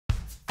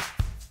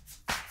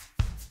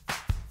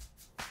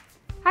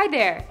Hi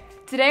there!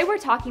 Today we're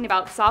talking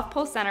about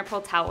SofPull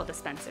Centerpull towel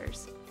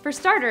dispensers. For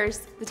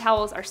starters, the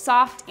towels are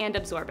soft and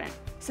absorbent,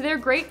 so they're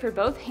great for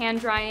both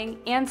hand drying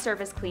and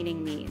surface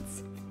cleaning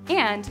needs.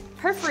 And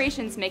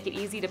perforations make it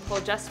easy to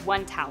pull just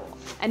one towel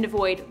and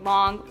avoid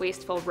long,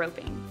 wasteful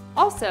roping.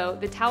 Also,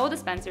 the towel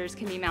dispensers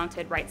can be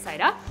mounted right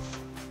side up,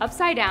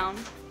 upside down,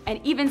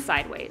 and even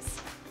sideways.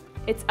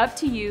 It's up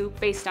to you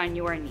based on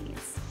your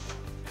needs.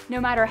 No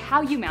matter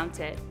how you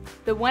mount it,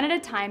 the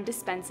one-at-a-time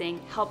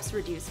dispensing helps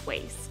reduce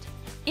waste.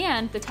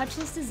 And the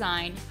touchless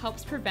design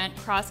helps prevent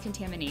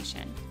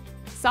cross-contamination.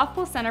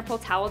 SofPull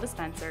Centerpull towel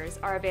dispensers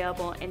are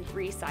available in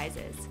 3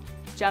 sizes: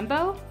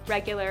 jumbo,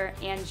 regular,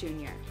 and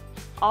junior.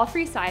 All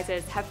 3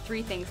 sizes have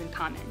 3 things in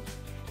common.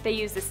 They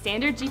use the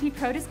standard GP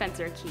Pro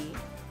dispenser key,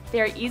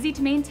 they are easy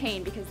to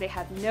maintain because they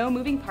have no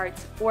moving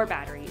parts or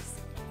batteries,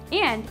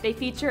 and they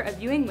feature a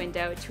viewing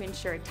window to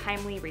ensure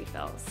timely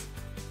refills.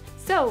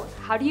 So,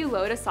 how do you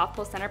load a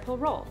SofPull Centerpull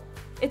roll?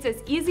 It's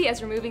as easy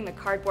as removing the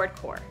cardboard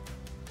core.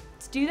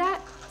 To do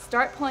that,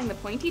 start pulling the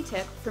pointy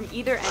tip from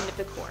either end of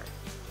the core.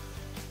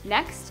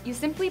 Next, you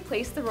simply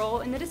place the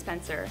roll in the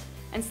dispenser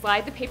and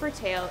slide the paper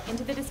tail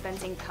into the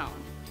dispensing cone.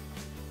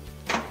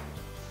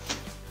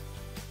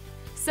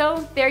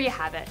 So there you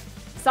have it.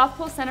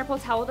 SofPull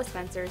Centerpull towel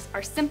dispensers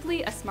are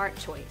simply a smart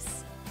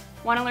choice.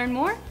 Want to learn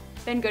more?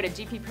 Then go to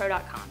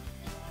gppro.com.